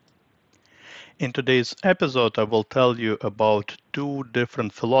In today's episode, I will tell you about two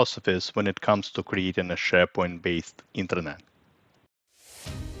different philosophies when it comes to creating a SharePoint-based intranet.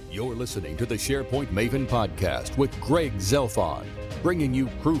 You're listening to the SharePoint Maven podcast with Greg Zelfond, bringing you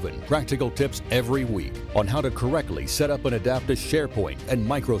proven practical tips every week on how to correctly set up and adapt to SharePoint and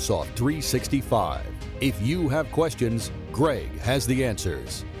Microsoft 365. If you have questions, Greg has the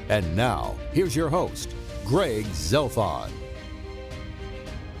answers. And now, here's your host, Greg Zelfond.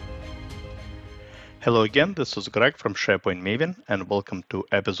 Hello again, this is Greg from SharePoint Maven, and welcome to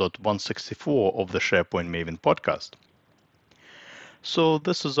episode 164 of the SharePoint Maven podcast. So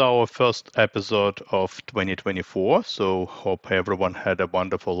this is our first episode of 2024, so hope everyone had a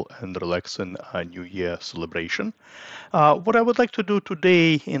wonderful and relaxing New Year celebration. What I would like to do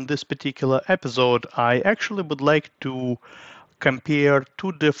today in this particular episode, I actually would like to compare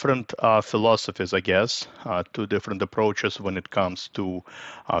two different philosophies, I guess, two different approaches when it comes to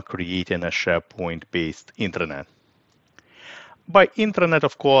creating a SharePoint-based intranet. By intranet,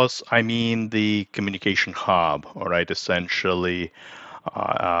 of course, I mean the communication hub, all right, essentially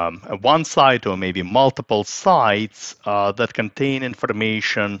one site or maybe multiple sites that contain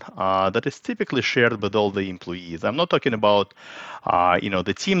information that is typically shared with all the employees. I'm not talking about,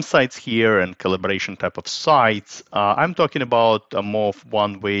 the team sites here and collaboration type of sites. I'm talking about more of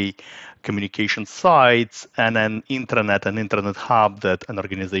one-way communication sites and an intranet hub that an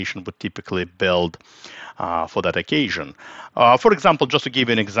organization would typically build for that occasion. For example, just to give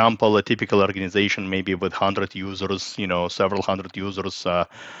you an example, a typical organization maybe with 100 users, several hundred users,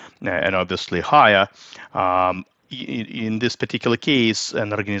 and obviously higher. In this particular case,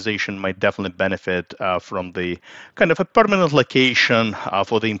 an organization might definitely benefit from the kind of a permanent location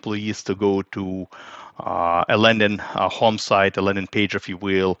for the employees to go to a landing home site, a landing page, if you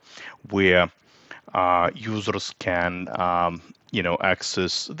will, where users can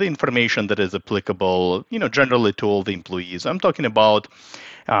access the information that is applicable, generally to all the employees. I'm talking about,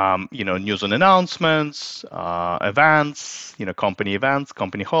 news and announcements, events, company events,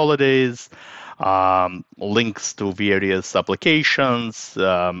 company holidays, links to various applications,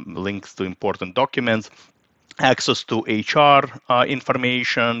 links to important documents, access to HR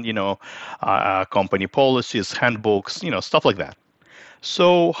information, company policies, handbooks, stuff like that.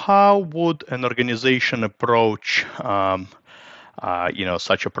 So how would an organization approach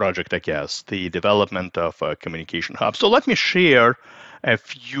such a project, I guess, the development of a communication hub? So let me share a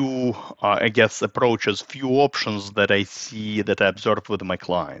few, approaches, few options that I see, that I observe with my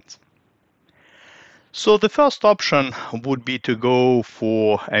clients. So the first option would be to go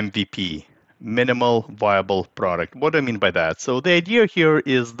for MVP, minimal viable product. What do I mean by that? So the idea here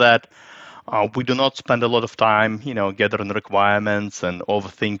is that we do not spend a lot of time, gathering requirements and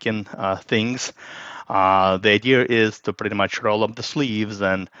overthinking things. The idea is to pretty much roll up the sleeves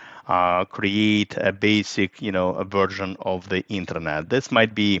and create a basic, a version of the intranet. This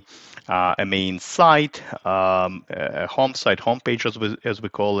might be a main site, a home site, homepage as we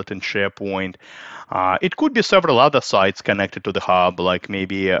call it in SharePoint. It could be several other sites connected to the hub, like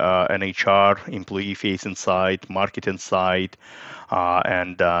maybe an HR employee-facing site, marketing site,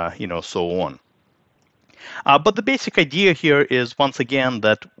 and so on. But the basic idea here is, once again,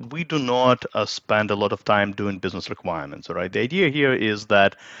 that we do not spend a lot of time doing business requirements. All right. The idea here is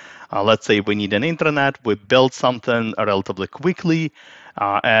that, let's say we need an intranet, we build something relatively quickly,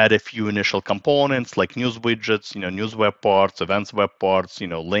 add a few initial components like news widgets, news web parts, events web parts,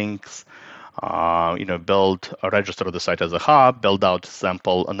 links. Register the site as a hub, build out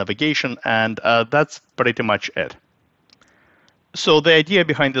sample navigation, and that's pretty much it. So the idea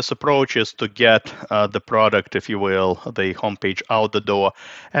behind this approach is to get the product, if you will, the homepage out the door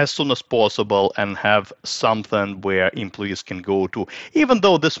as soon as possible and have something where employees can go to, even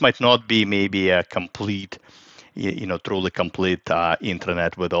though this might not be maybe a complete, truly complete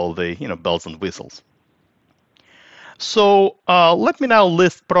intranet with all the, bells and whistles. So let me now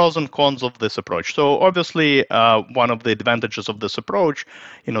list pros and cons of this approach. So obviously, one of the advantages of this approach,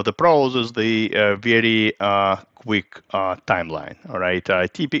 the pros is the very quick timeline. All right,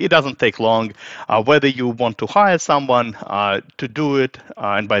 it doesn't take long. Whether you want to hire someone to do it,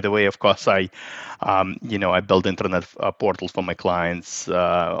 and by the way, of course, I build internet portals for my clients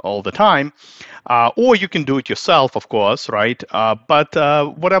all the time, or you can do it yourself, of course, right? But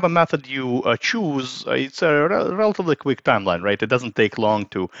whatever method you choose, it's a relatively quick timeline, right? It doesn't take long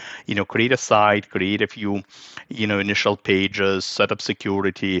to, create a site, create a few, initial pages, set up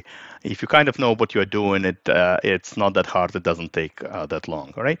security. If you kind of know what you're doing, it it's not that hard. It doesn't take that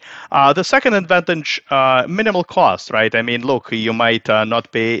long. All right. The second advantage, minimal cost, right? I mean, look, you might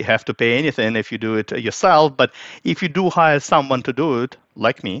not have to pay anything if you do it yourself, but if you do hire someone to do it,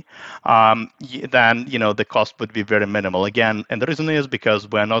 like me, then the cost would be very minimal. Again, and the reason is because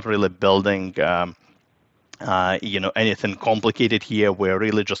we're not really building. Anything complicated here. We're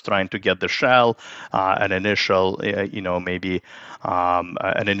really just trying to get the shell, an initial, maybe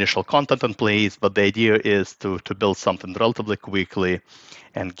an initial content in place. But the idea is to build something relatively quickly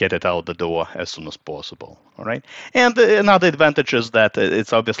and get it out the door as soon as possible. All right. And another advantage is that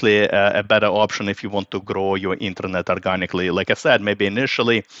it's obviously a better option if you want to grow your intranet organically. Like I said, maybe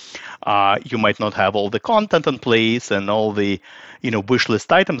initially you might not have all the content in place and all the wish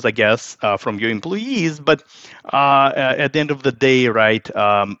list items, I guess, from your employees. But at the end of the day, right,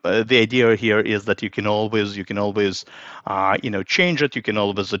 the idea here is that you can always change it. You can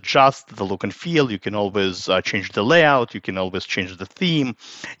always adjust the look and feel. You can always change the layout. You can always change the theme.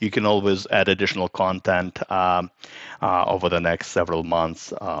 You can always add additional content over the next several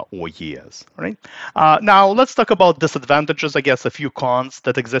months or years. Right? Now, let's talk about disadvantages. I guess a few cons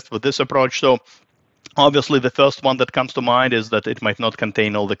that exist with this approach. So, obviously, the first one that comes to mind is that it might not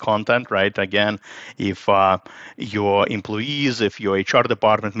contain all the content, right? Again, if your employees, if your HR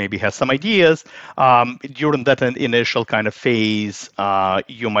department maybe has some ideas, during that initial kind of phase,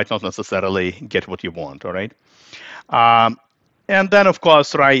 you might not necessarily get what you want, all right? And then, of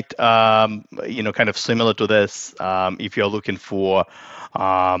course, right, kind of similar to this, if you're looking for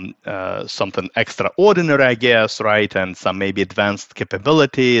something extraordinary, I guess, right, and some maybe advanced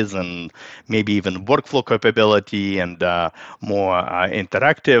capabilities and maybe even workflow capability and more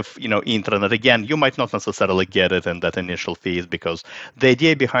interactive, intranet. Again, you might not necessarily get it in that initial phase because the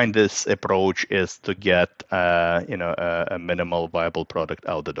idea behind this approach is to get, a minimal viable product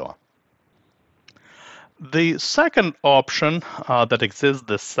out the door. The second option that exists,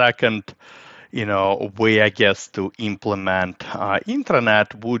 the second way, I guess, to implement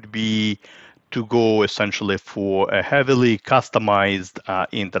intranet would be to go essentially for a heavily customized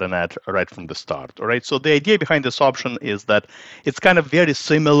intranet right from the start. All right. So the idea behind this option is that it's kind of very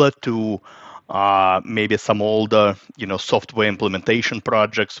similar to maybe some older, software implementation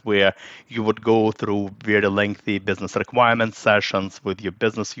projects where you would go through very lengthy business requirement sessions with your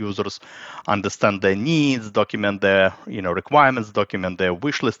business users, understand their needs, document their, requirements, document their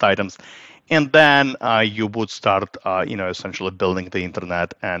wish list items, and then you would start, essentially building the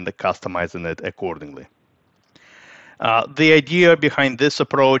intranet and customizing it accordingly. The idea behind this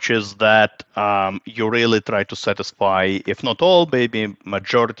approach is that you really try to satisfy, if not all, maybe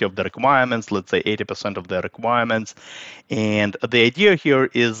majority of the requirements, let's say 80% of the requirements. And the idea here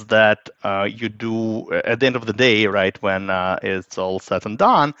is that you do, at the end of the day, right, when it's all said and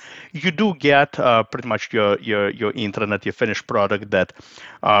done, you do get pretty much your intranet, your finished product that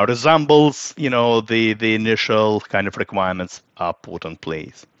resembles, the initial kind of requirements put in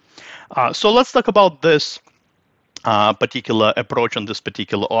place. So let's talk about this particular approach on this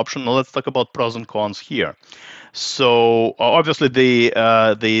particular option. Now let's talk about pros and cons here. So obviously the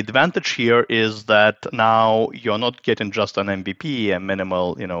advantage here is that now you're not getting just an MVP, a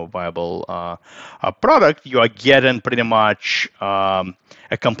minimal viable product. You are getting pretty much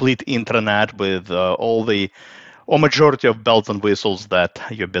a complete intranet with all the or majority of bells and whistles that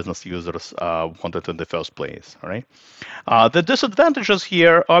your business users wanted in the first place. All right. The disadvantages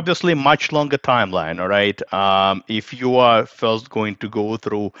here, obviously, much longer timeline. All right. If you are first going to go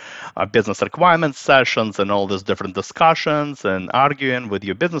through business requirements sessions and all these different discussions and arguing with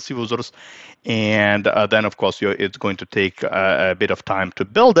your business users, and then of course it's going to take a bit of time to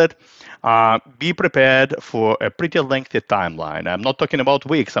build it. Be prepared for a pretty lengthy timeline. I'm not talking about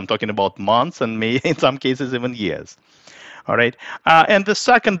weeks. I'm talking about months and maybe in some cases even years. All right. And the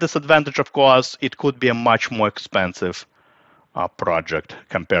second disadvantage, of course, it could be a much more expensive project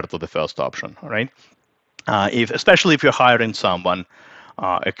compared to the first option. All right. Especially if you're hiring someone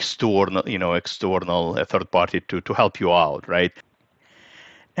external, a third party to help you out, right?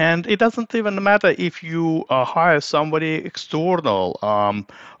 And it doesn't even matter if you hire somebody external.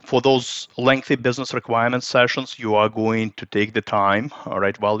 For those lengthy business requirement sessions, you are going to take the time, all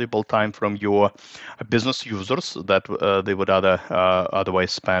right, valuable time from your business users that they would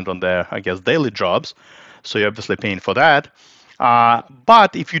otherwise spend on their, I guess, daily jobs. So you're obviously paying for that.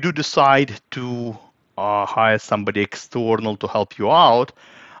 But if you do decide to hire somebody external to help you out,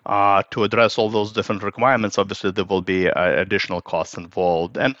 to address all those different requirements, obviously there will be additional costs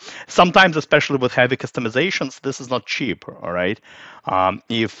involved. And sometimes, especially with heavy customizations, this is not cheap, all right?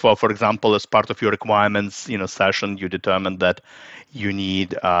 If, for example, as part of your requirements, session, you determine that you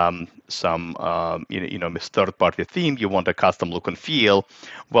need some, third-party theme, you want a custom look and feel,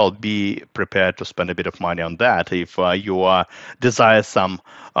 well, be prepared to spend a bit of money on that. If you desire some,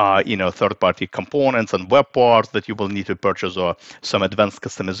 third-party components and web parts that you will need to purchase, or some advanced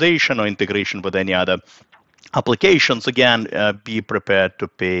customization or integration with any other applications, again, be prepared to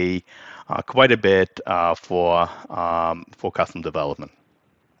pay quite a bit for custom development.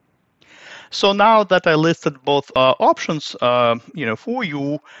 So now that I listed both options, for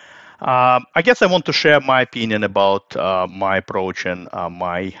you, I guess I want to share my opinion about my approach and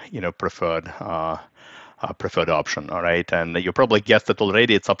my, preferred option. All right, and you probably guessed it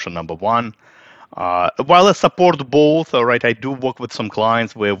already. It's option number one. While I support both, all right, I do work with some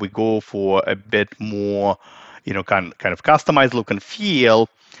clients where we go for a bit more, kind of customized look and feel.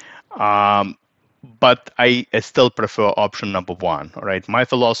 But I still prefer option number one. All right, my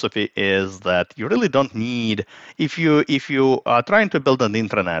philosophy is that you really don't need, if you are trying to build an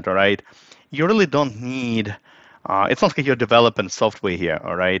intranet, all right, you really don't need. It's not like you're developing software here,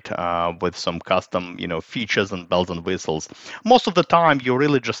 all right, with some custom, features and bells and whistles. Most of the time, you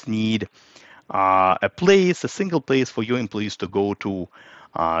really just need a single place for your employees to go to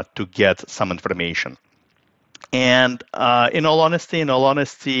get some information. And in all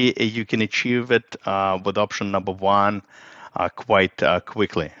honesty, you can achieve it with option number one quite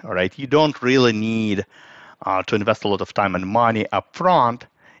quickly. All right, you don't really need to invest a lot of time and money up front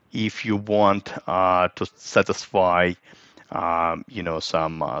if you want to satisfy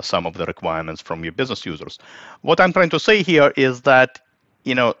some of the requirements from your business users. What I'm trying to say here is that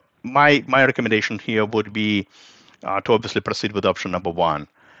my recommendation here would be to obviously proceed with option number one.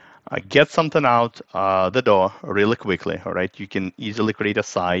 Get something out the door really quickly. All right, you can easily create a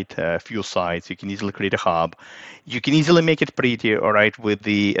site, a few sites. You can easily create a hub. You can easily make it pretty. All right, with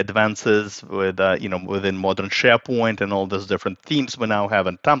the advances within modern SharePoint and all those different themes we now have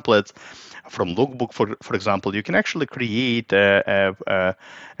and templates. From Lookbook, for example, you can actually create a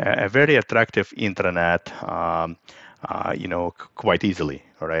very attractive intranet. Quite easily,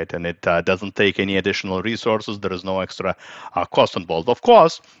 all right, and it doesn't take any additional resources. There is no extra cost involved. Of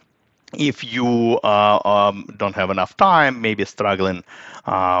course, if you don't have enough time, maybe struggling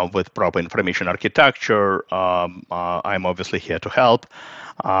with proper information architecture, I'm obviously here to help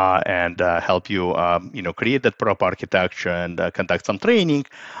and help you, create that proper architecture and conduct some training.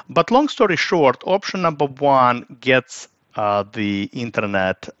 But long story short, option number one gets the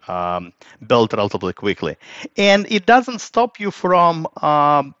intranet built relatively quickly, and it doesn't stop you from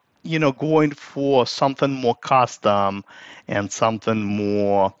going for something more custom and something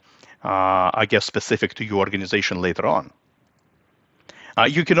more specific to your organization later on.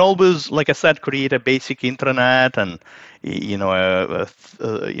 You can always, like I said, create a basic intranet and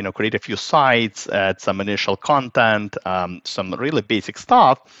create a few sites, add some initial content, some really basic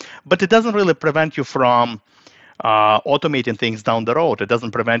stuff, but it doesn't really prevent you from automating things down the road. It doesn't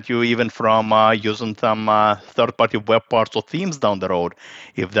prevent you even from using some third-party web parts or themes down the road,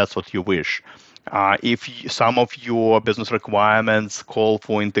 if that's what you wish. If some of your business requirements call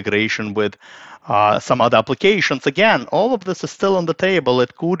for integration with some other applications, again, all of this is still on the table.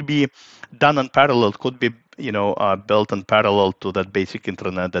 It could be done in parallel. It could be, built in parallel to that basic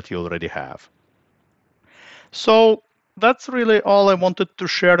intranet that you already have. So that's really all I wanted to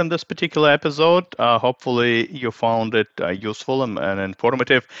share in this particular episode. Hopefully you found it useful and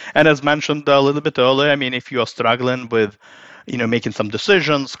informative. And as mentioned a little bit earlier, I mean, if you are struggling with making some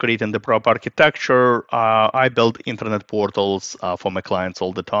decisions, creating the proper architecture, I build intranet portals for my clients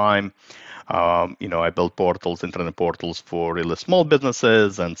all the time. I build internet portals for really small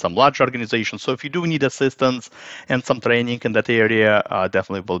businesses and some large organizations. So if you do need assistance and some training in that area,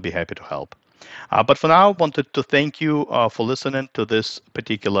 definitely will be happy to help. But for now, I wanted to thank you for listening to this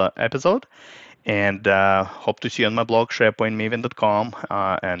particular episode, and hope to see you on my blog, SharePointMaven.com,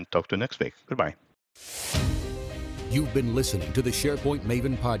 and talk to you next week. Goodbye. You've been listening to the SharePoint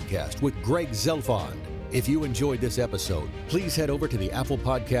Maven podcast with Greg Zelfond. If you enjoyed this episode, please head over to the Apple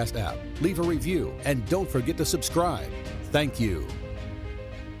Podcast app, leave a review, and don't forget to subscribe. Thank you.